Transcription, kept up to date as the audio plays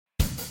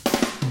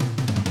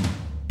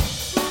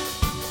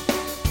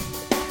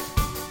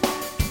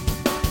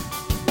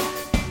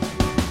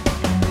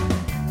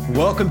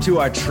Welcome to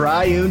our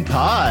Triune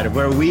Pod,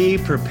 where we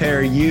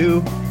prepare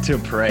you to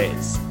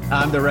praise.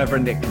 I'm the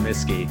Reverend Nick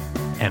Comiskey.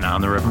 And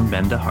I'm the Reverend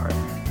Ben DeHart.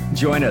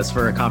 Join us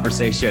for a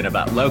conversation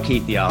about low-key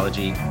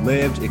theology,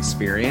 lived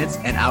experience,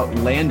 and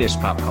outlandish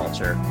pop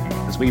culture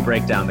as we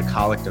break down the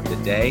collect of the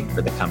day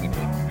for the coming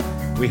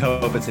week. We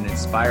hope it's an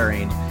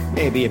inspiring,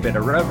 maybe a bit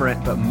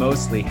irreverent, but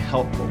mostly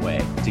helpful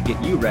way to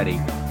get you ready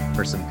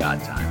for some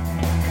God time.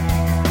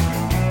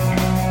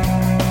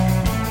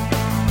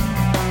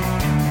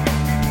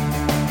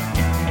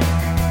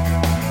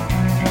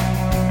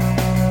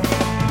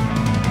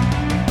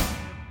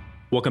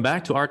 Welcome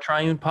back to our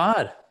Triune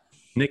Pod.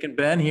 Nick and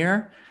Ben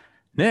here.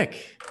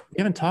 Nick, we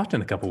haven't talked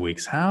in a couple of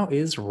weeks. How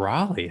is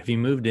Raleigh? Have you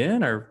moved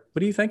in, or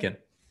what are you thinking?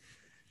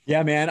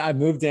 Yeah, man, I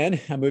moved in.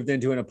 I moved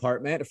into an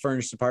apartment, a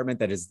furnished apartment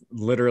that is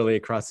literally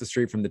across the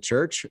street from the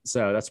church.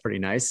 So that's pretty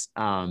nice.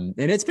 And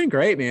it's been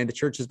great, man. The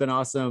church has been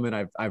awesome,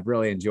 and I've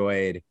really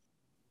enjoyed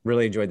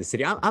the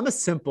city. I'm a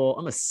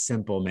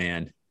simple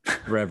man,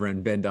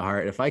 Reverend Ben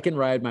DeHart. If I can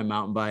ride my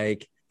mountain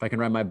bike, if I can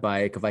ride my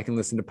bike, if I can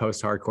listen to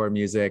post-hardcore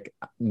music,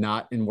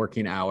 not in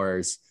working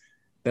hours,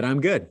 then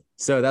I'm good.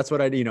 So that's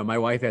what I do. My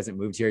wife hasn't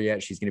moved here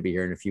yet. She's going to be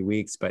here in a few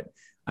weeks, but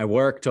I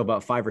work till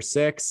about 5 or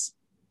 6,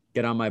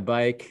 get on my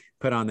bike,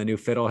 put on the new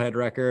Fiddlehead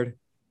record,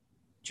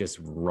 just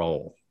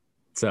roll.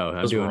 So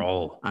have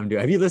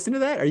you listened to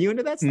that? Are you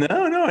into that stuff?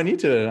 No, I need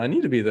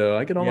to be though.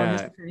 I get all my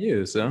music from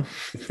you. So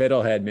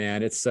Fiddlehead,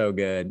 man, it's so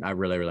good. I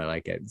really, really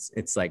like it.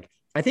 It's like,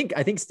 I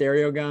think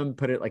Stereo Gum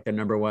put it like the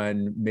number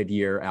 1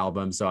 mid-year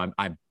album. So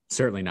I'm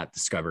certainly not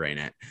discovering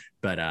it,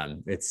 but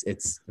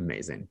it's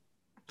amazing.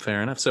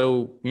 Fair enough.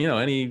 So,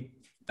 any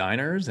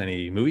diners,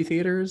 any movie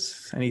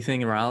theaters,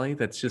 anything in Raleigh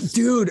that's just...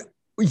 Dude,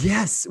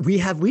 yes, we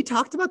have. We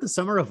talked about the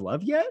Summer of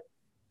Love yet?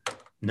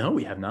 No,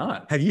 we have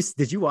not.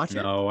 Did you watch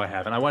it? No, I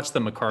haven't. I watched the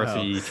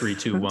McCarthy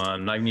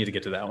 3-2-1. I need to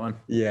get to that one.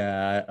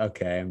 Yeah.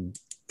 Okay. I'm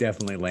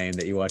definitely lame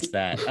that you watched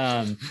that.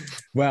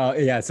 Well,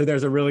 yeah. So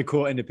there's a really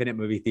cool independent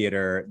movie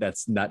theater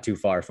that's not too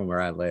far from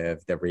where I live,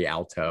 the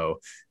Rialto.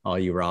 All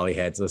you Raleigh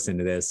heads listen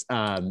to this.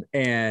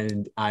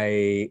 And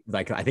I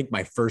think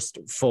my first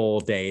full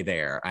day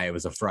there, it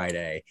was a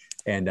Friday,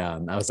 and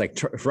I was like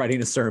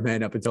writing a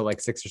sermon up until like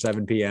 6 or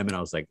 7 p.m. And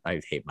I was like,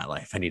 I hate my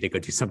life. I need to go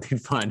do something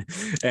fun.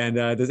 And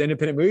this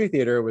independent movie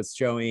theater was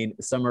showing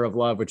Summer of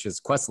Love, which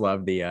is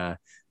Questlove,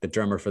 the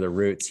drummer for the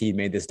Roots. He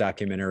made this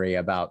documentary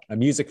about a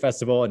music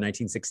festival in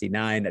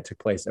 1969 that took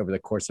place over the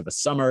course of a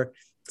summer.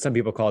 Some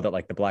people called it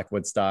like the Black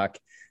Woodstock.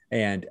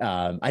 And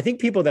I think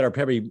people that are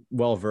probably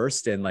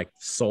well-versed in like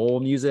soul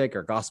music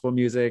or gospel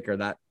music or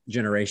that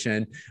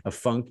generation of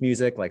funk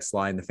music, like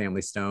Sly and the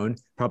Family Stone,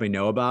 probably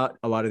know about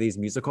a lot of these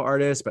musical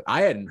artists, but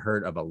I hadn't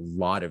heard of a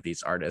lot of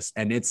these artists.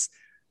 And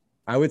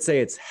I would say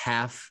it's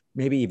half,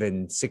 maybe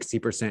even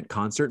 60%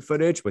 concert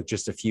footage with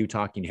just a few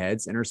talking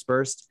heads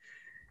interspersed.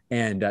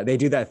 And they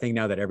do that thing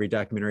now that every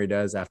documentary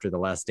does after The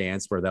Last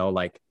Dance, where they'll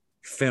like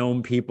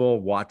film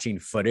people watching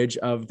footage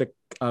of the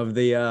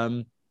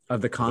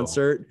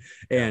concert.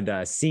 Cool.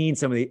 And seeing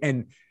some of the,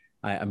 and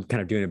I'm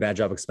kind of doing a bad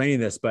job explaining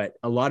this, but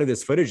a lot of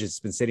this footage has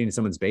been sitting in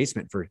someone's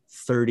basement for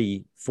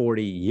 30,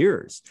 40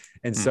 years.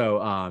 And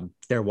so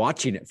they're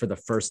watching it for the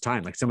first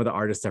time. Like some of the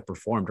artists that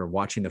performed are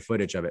watching the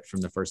footage of it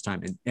from the first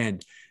time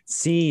and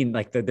seeing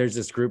like there's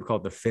this group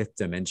called the Fifth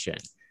Dimension,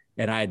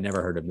 and I had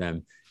never heard of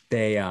them.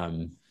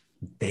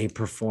 They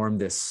performed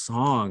this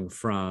song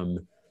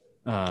from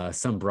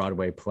some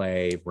Broadway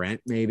play, Rent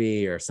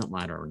maybe, or something,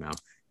 I don't know,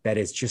 that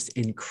is just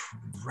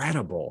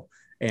incredible.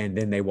 And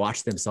then they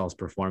watched themselves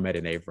perform it,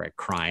 and they were like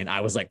crying.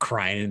 I was like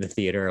crying in the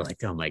theater,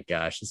 like, oh my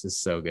gosh, this is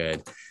so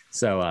good.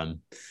 So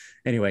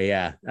anyway,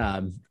 yeah,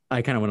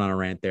 I kind of went on a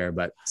rant there,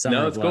 but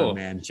no, it's cool,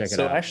 man. Check it out.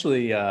 So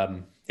actually,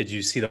 did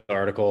you see the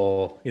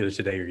article either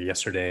today or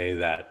yesterday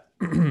that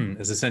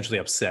is essentially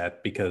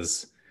upset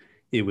because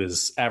it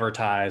was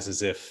advertised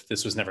as if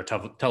this was never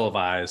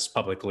televised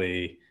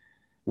publicly,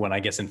 when I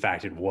guess in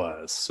fact it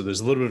was. So there's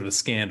a little bit of a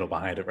scandal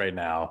behind it right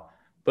now.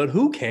 But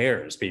who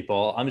cares,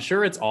 people? I'm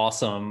sure it's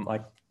awesome.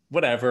 Like,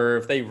 whatever,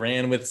 if they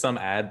ran with some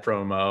ad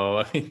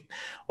promo. I mean,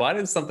 why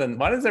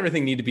does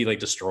everything need to be like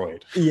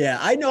destroyed? Yeah,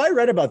 I know. I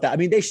read about that. I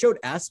mean, they showed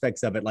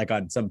aspects of it like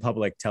on some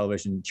public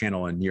television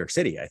channel in New York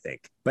City, I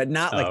think, but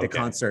not like the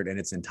concert in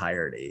its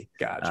entirety.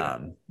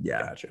 Gotcha.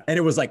 Yeah. Gotcha. And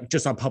it was like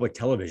just on public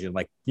television,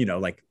 like,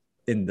 like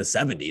in the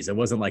 70s. It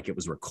wasn't like it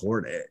was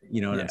recorded.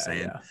 You know what I'm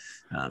saying?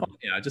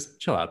 Yeah. Just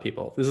chill out,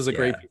 people. This is a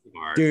great piece of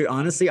art. Dude,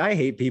 honestly, I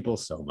hate people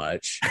so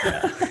much.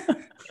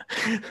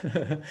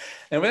 And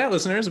with that,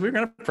 listeners, we're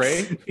going to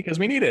pray because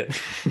we need it.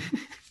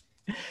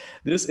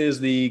 This is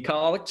the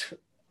collect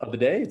of the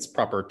day. It's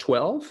proper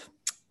 12.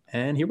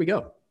 And here we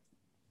go.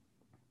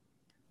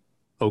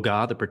 O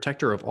God, the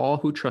protector of all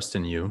who trust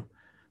in you,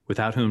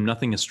 without whom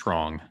nothing is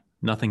strong,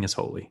 nothing is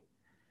holy.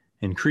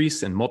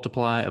 Increase and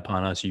multiply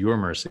upon us your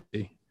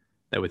mercy,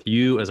 that with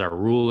you as our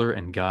ruler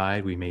and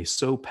guide, we may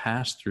so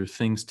pass through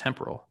things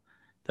temporal,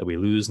 that we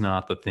lose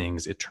not the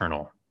things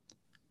eternal.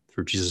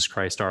 Through Jesus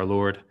Christ our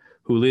Lord,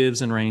 who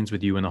lives and reigns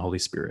with you in the Holy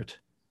Spirit,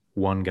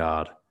 one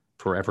God,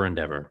 forever and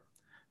ever.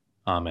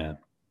 Amen.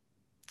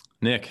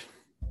 Nick,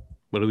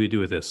 What do we do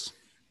with this?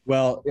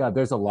 Well, yeah,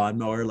 there's a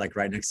lawnmower like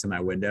right next to my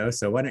window.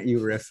 So why don't you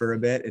riff for a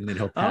bit and then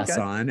he'll pass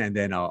Okay. on and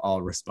then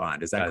I'll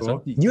respond. Is that Guys,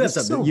 cool? You have this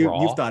is something so you've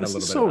raw. thought a This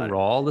little is bit so about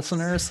raw,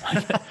 listeners.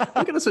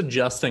 Look at us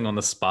adjusting on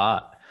the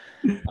spot.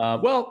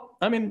 Well,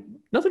 I mean,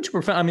 nothing too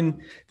profound. I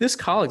mean, this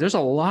colic, there's a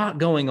lot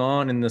going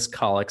on in this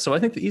colic. So I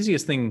think the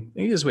easiest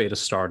way to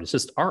start is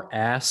just our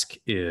ask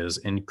is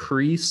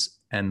increase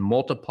and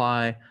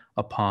multiply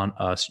upon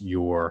us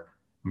your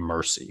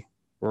mercy.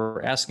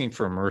 We're asking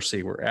for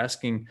mercy. We're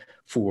asking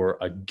for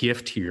a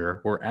gift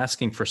here. We're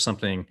asking for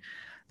something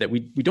that we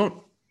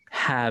don't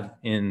have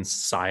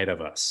inside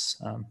of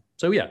us.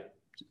 So yeah,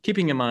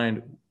 keeping in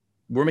mind,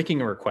 we're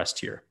making a request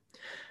here.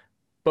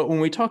 But when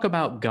we talk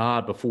about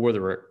God before the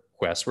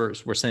request,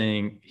 we're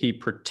saying he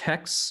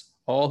protects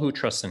all who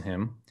trust in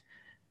him.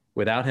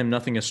 Without him,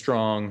 nothing is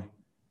strong,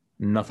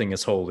 nothing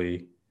is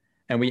holy.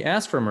 And we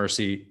ask for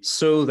mercy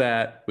so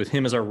that with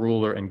him as our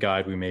ruler and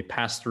guide, we may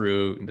pass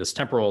through this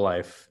temporal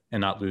life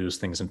and not lose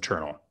things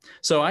eternal.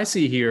 So I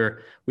see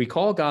here, we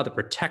call God the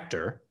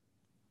protector.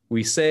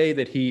 We say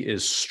that he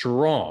is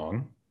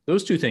strong.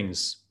 Those two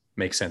things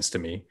make sense to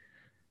me.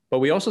 But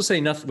we also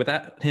say nothing,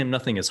 without him,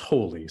 nothing is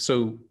holy.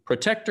 So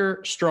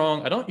protector,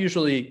 strong. I don't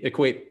usually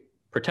equate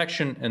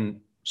protection and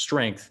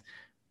strength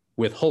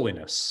with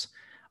holiness.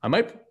 I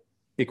might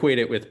equate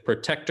it with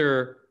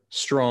protector,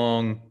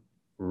 strong,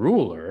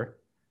 ruler.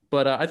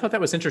 But I thought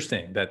that was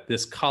interesting that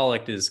this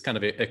collect is kind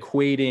of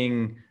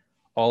equating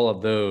all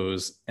of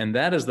those. And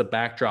that is the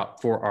backdrop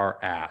for our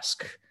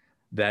ask,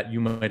 that you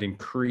might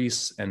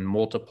increase and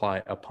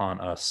multiply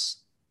upon us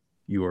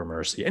your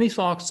mercy. Any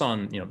thoughts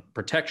on,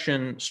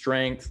 protection,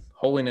 strength,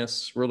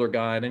 holiness, ruler,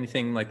 guide,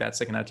 anything like that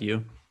sticking out to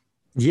you?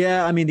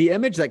 Yeah, I mean, the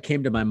image that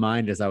came to my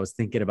mind as I was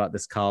thinking about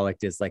this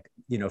collect is like,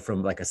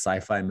 from like a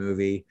sci-fi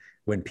movie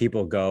when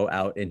people go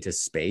out into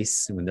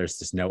space when there's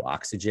just no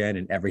oxygen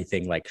and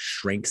everything like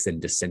shrinks and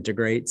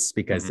disintegrates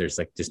because there's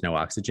like just no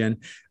oxygen.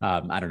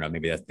 I don't know,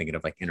 maybe that's thinking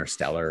of like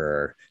Interstellar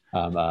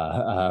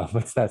or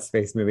what's that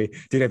space movie?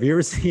 Dude, have you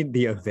ever seen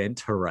The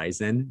Event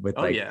Horizon with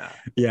yeah,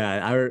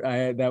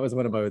 that was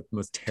one of my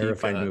most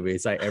terrifying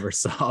movies I ever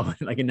saw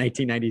like in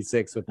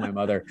 1996 with my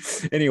mother.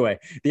 Anyway,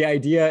 the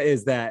idea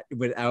is that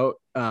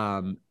without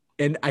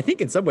and I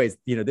think in some ways,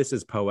 this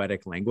is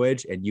poetic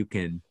language and you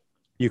can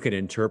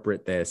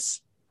interpret this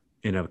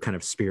in a kind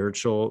of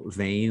spiritual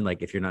vein.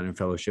 Like if you're not in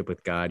fellowship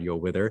with God, you'll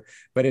wither.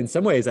 But in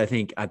some ways, I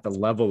think at the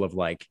level of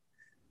like,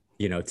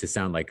 to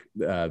sound like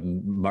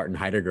Martin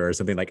Heidegger or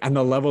something, like on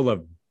the level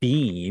of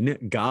being,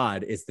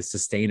 God is the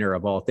sustainer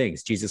of all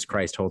things. Jesus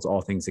Christ holds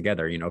all things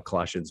together,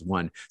 Colossians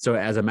 1. So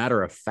as a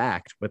matter of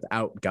fact,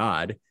 without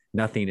God,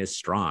 nothing is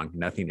strong,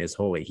 nothing is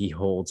holy. He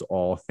holds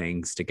all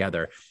things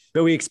together.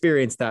 But we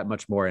experience that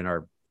much more in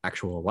our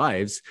actual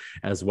lives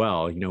as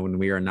well. When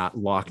we are not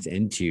locked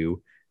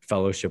into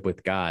fellowship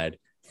with God,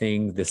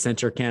 the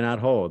center cannot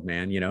hold,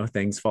 man.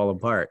 Things fall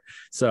apart.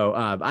 So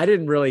I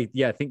didn't really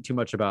think too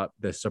much about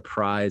the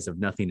surprise of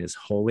nothing is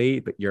holy,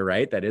 but you're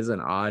right, that is an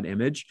odd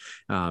image.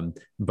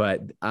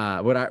 But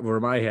where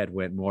my head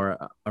went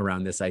more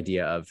around this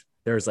idea of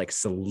there's like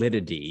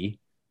solidity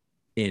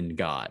in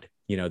God.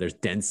 There's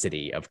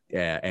density of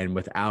and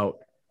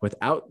without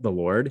the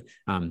Lord,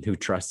 who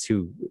trusts,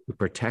 who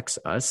protects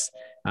us,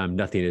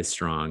 nothing is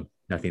strong,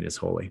 nothing is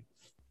holy.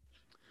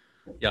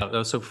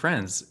 Yeah. So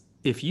friends,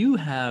 if you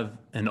have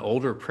an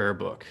older prayer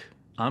book,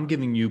 I'm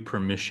giving you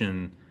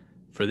permission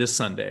for this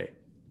Sunday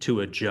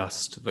to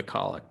adjust the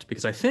collect,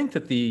 because I think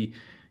that the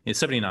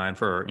 79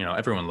 for,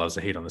 everyone loves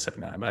to hate on the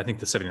 79, but I think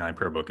the 79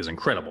 prayer book is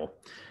incredible.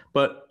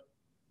 But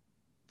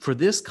for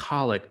this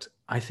collect,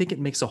 I think it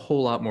makes a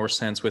whole lot more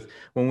sense with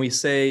when we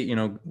say,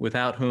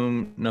 without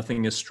whom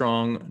nothing is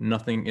strong,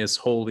 nothing is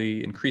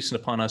holy, increasing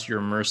upon us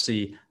your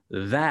mercy,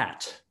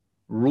 that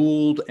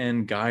ruled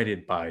and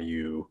guided by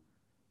you,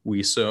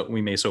 we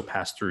may so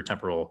pass through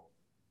temporal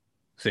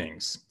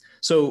things.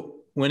 So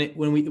when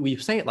we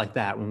say it like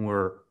that, when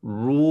we're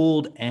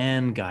ruled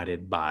and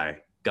guided by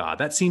God,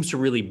 that seems to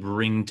really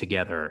bring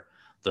together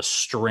the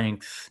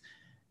strength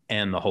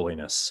and the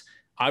holiness.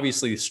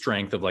 Obviously,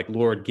 strength of like,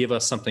 Lord, give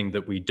us something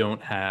that we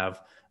don't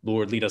have.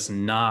 Lord, lead us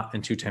not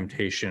into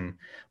temptation.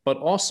 But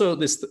also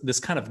this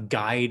kind of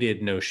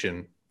guided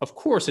notion. Of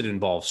course, it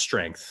involves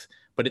strength,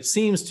 but it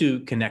seems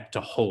to connect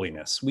to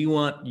holiness. We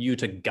want you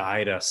to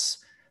guide us,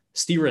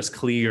 steer us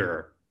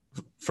clear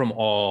from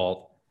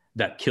all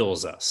that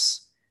kills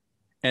us.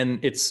 And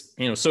it's,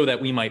 so that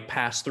we might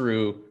pass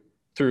through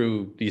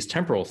these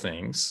temporal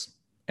things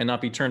and not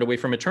be turned away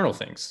from eternal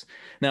things.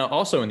 Now,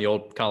 also in the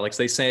old collects,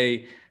 they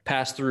say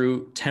pass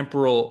through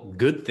temporal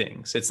good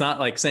things. It's not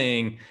like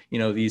saying,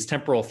 these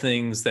temporal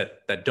things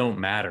that don't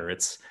matter.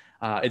 It's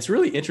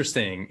really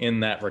interesting in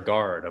that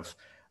regard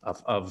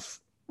of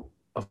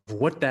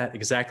what that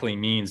exactly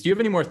means. Do you have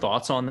any more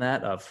thoughts on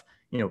that of,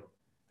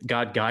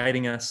 God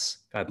guiding us,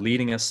 God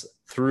leading us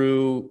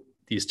through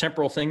these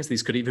temporal things?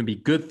 These could even be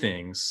good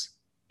things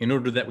in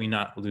order that we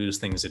not lose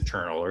things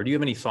eternal. Or do you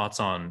have any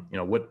thoughts on,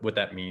 what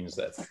that means,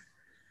 that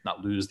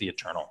not lose the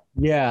eternal?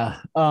 Yeah.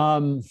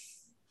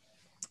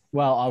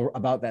 Well,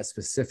 about that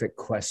specific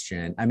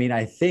question, I mean,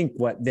 I think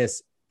what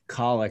this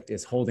collect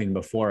is holding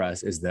before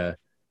us is the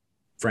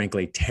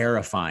frankly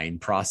terrifying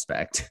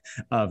prospect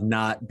of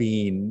not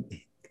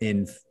being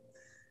in,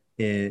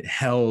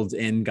 held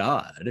in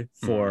God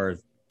for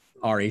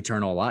our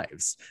eternal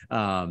lives.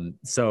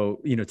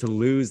 So, to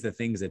lose the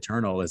things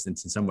eternal is in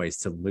some ways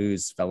to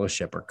lose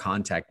fellowship or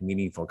contact,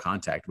 meaningful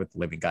contact with the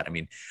living God. I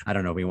mean, I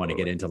don't know if we want to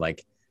get into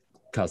like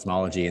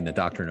cosmology and the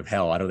doctrine of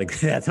hell. I don't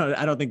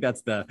think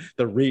that's the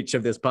reach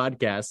of this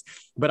podcast,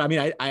 but I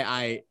mean,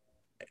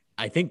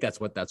 I think that's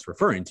what that's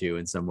referring to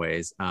in some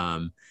ways.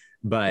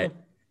 But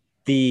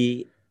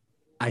I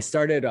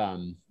started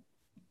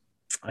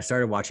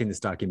watching this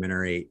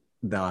documentary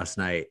last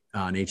night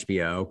on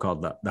HBO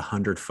called the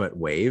 100-Foot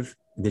Wave.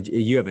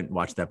 You haven't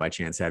watched that by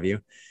chance, have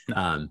you?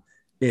 No.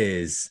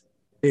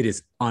 It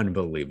is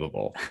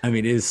unbelievable. I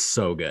mean, it is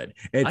so good.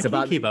 I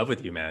can't keep up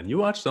with you, man. You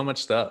watch so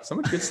much stuff, so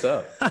much good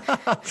stuff.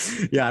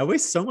 Yeah, I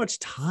waste so much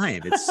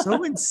time. It's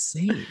so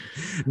insane.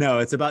 No,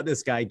 it's about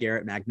this guy,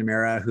 Garrett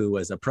McNamara, who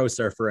was a pro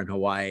surfer in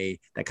Hawaii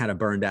that kind of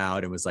burned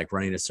out and was like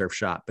running a surf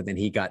shop. But then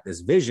he got this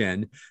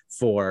vision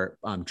for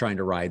trying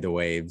to ride the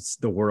waves,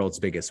 the world's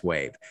biggest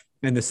wave.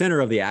 And the center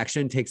of the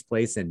action takes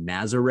place in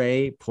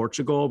Nazaré,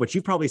 Portugal, which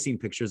you've probably seen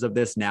pictures of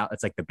this now.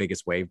 It's like the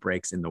biggest wave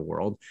breaks in the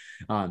world.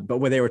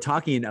 But when they were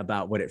talking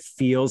about what it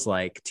feels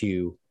like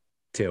to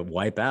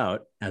wipe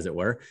out, as it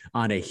were,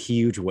 on a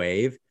huge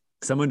wave,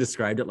 someone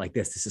described it like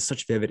this. This is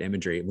such vivid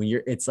imagery.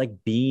 It's like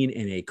being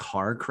in a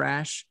car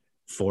crash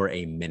for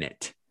a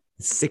minute,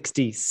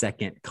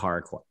 60-second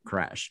car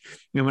crash.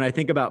 And when I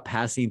think about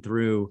passing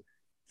through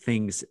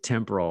things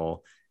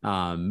temporal,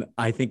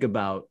 I think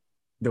about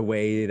the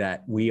way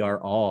that we are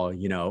all,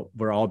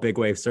 we're all big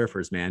wave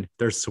surfers, man.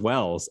 There's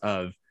swells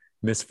of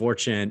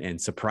misfortune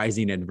and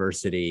surprising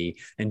adversity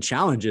and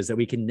challenges that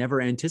we can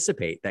never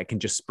anticipate that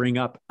can just spring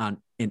up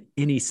in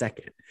any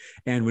second.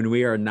 And when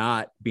we are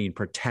not being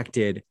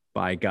protected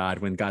by God,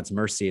 when God's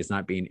mercy is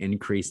not being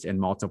increased and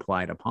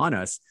multiplied upon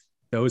us,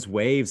 those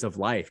waves of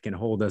life can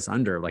hold us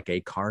under like a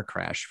car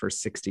crash for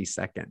 60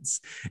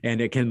 seconds.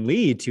 And it can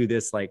lead to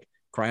this like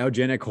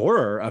cryogenic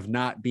horror of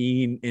not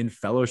being in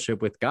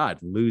fellowship with God,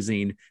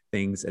 losing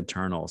things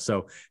eternal.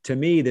 So to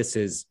me, this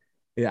is,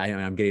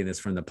 I'm getting this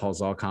from the Paul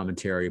Zahl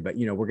commentary, but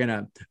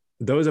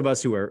those of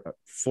us who are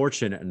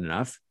fortunate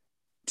enough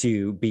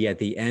to be at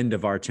the end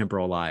of our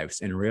temporal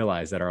lives and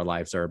realize that our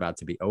lives are about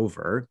to be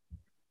over,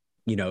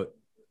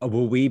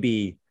 will we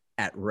be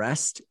at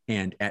rest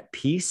and at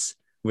peace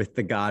with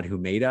the God who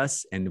made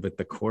us and with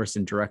the course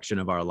and direction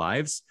of our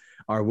lives?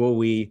 Or will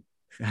we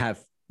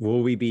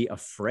be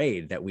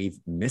afraid that we've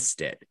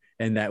missed it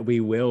and that we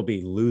will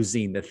be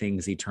losing the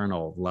things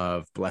eternal,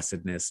 love,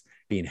 blessedness,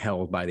 being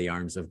held by the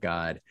arms of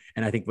God?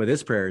 And I think what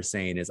this prayer is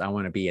saying is, I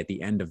want to be at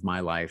the end of my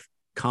life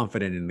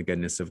confident in the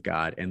goodness of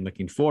God and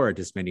looking forward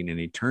to spending an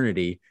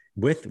eternity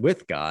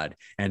with God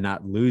and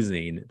not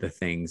losing the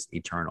things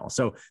eternal.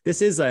 So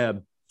this is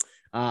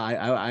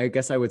I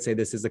guess I would say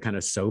this is a kind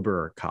of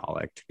sober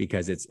collect,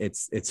 because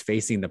it's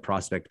facing the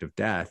prospect of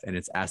death, and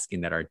it's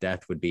asking that our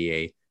death would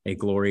be a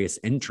glorious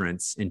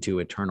entrance into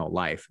eternal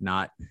life,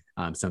 not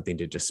something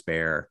to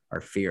despair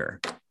or fear.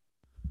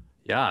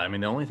 Yeah, I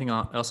mean, the only thing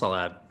else I'll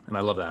add, and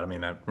I love that. I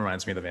mean, that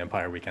reminds me of the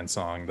Vampire Weekend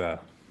song, the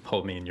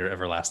 "Hold Me in Your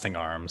Everlasting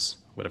Arms,"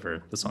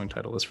 whatever the song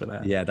title is for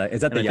that. Yeah,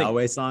 is that the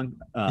Yahweh song?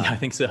 Yeah, I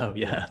think so.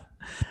 Yeah,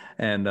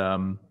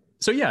 and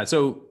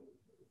so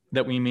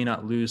that we may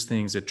not lose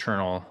things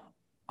eternal.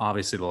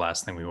 Obviously, the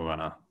last thing we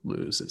want to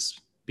lose is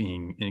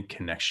being in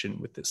connection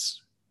with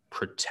this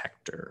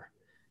protector,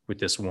 with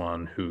this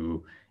one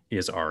who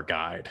is our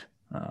guide,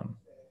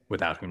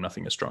 without whom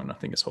nothing is strong,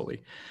 nothing is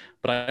holy.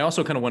 But I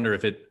also kind of wonder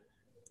if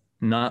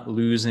not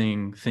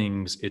losing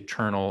things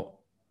eternal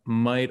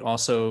might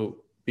also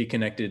be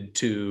connected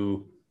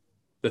to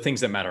the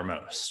things that matter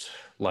most,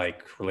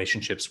 like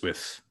relationships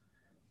with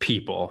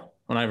people.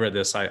 When I read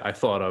this, I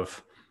thought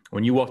of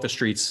when you walk the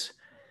streets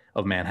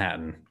of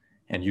Manhattan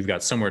and you've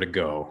got somewhere to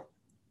go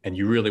and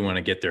you really want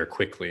to get there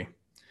quickly.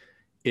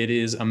 It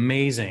is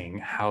amazing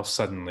how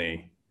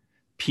suddenly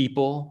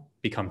people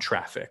become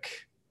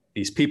traffic.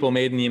 These people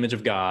made in the image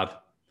of God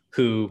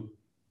who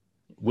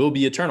will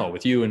be eternal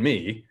with you and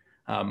me.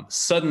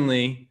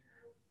 Suddenly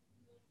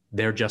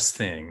they're just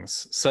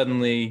things.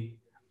 Suddenly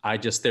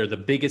they're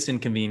the biggest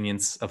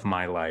inconvenience of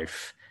my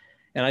life.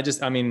 And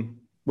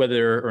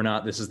whether or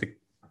not this is the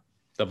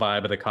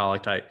vibe of the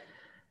collect,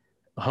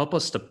 help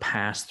us to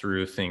pass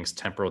through things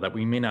temporal, that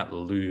we may not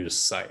lose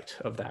sight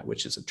of that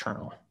which is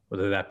eternal,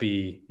 whether that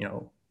be,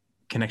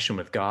 connection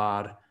with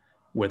God,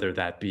 whether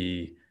that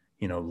be,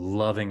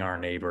 loving our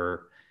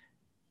neighbor.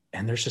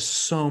 And there's just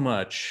so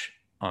much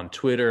on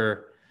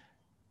Twitter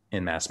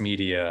and mass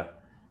media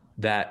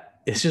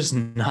that is just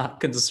not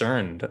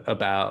concerned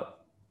about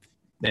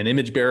an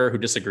image bearer who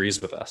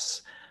disagrees with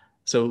us.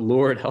 So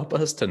Lord, help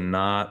us to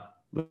not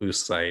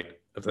lose sight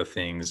of the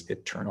things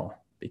eternal,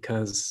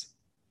 because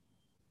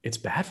it's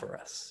bad for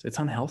us. It's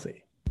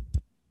unhealthy.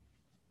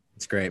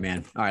 It's great,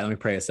 man. All right, let me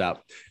pray us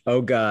out.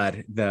 Oh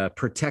God, the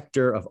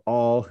protector of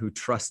all who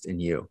trust in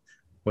you,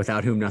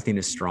 without whom nothing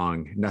is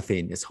strong,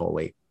 nothing is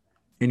holy.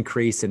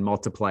 Increase and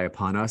multiply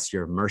upon us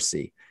your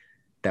mercy,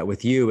 that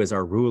with you as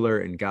our ruler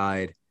and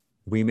guide,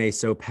 we may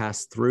so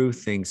pass through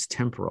things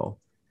temporal,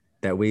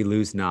 that we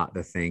lose not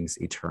the things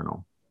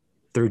eternal.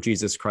 Through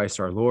Jesus Christ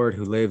our Lord,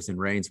 who lives and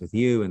reigns with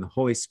you in the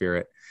Holy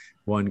Spirit,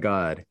 one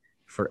God,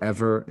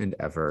 forever and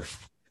ever.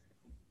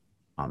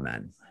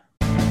 Amen.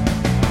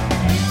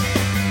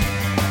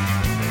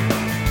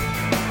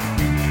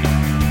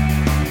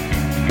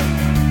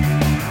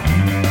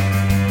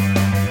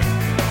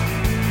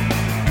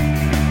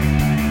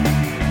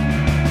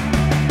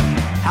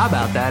 How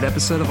about that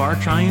episode of Our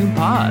Triune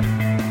Pod?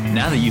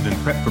 Now that you've been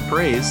prepped for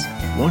praise,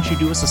 won't you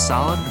do us a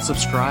solid and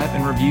subscribe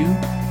and review?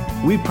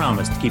 We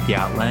promise to keep the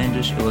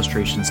outlandish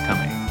illustrations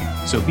coming,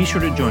 so be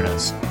sure to join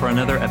us for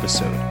another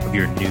episode of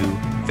your new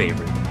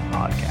favorite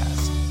podcast.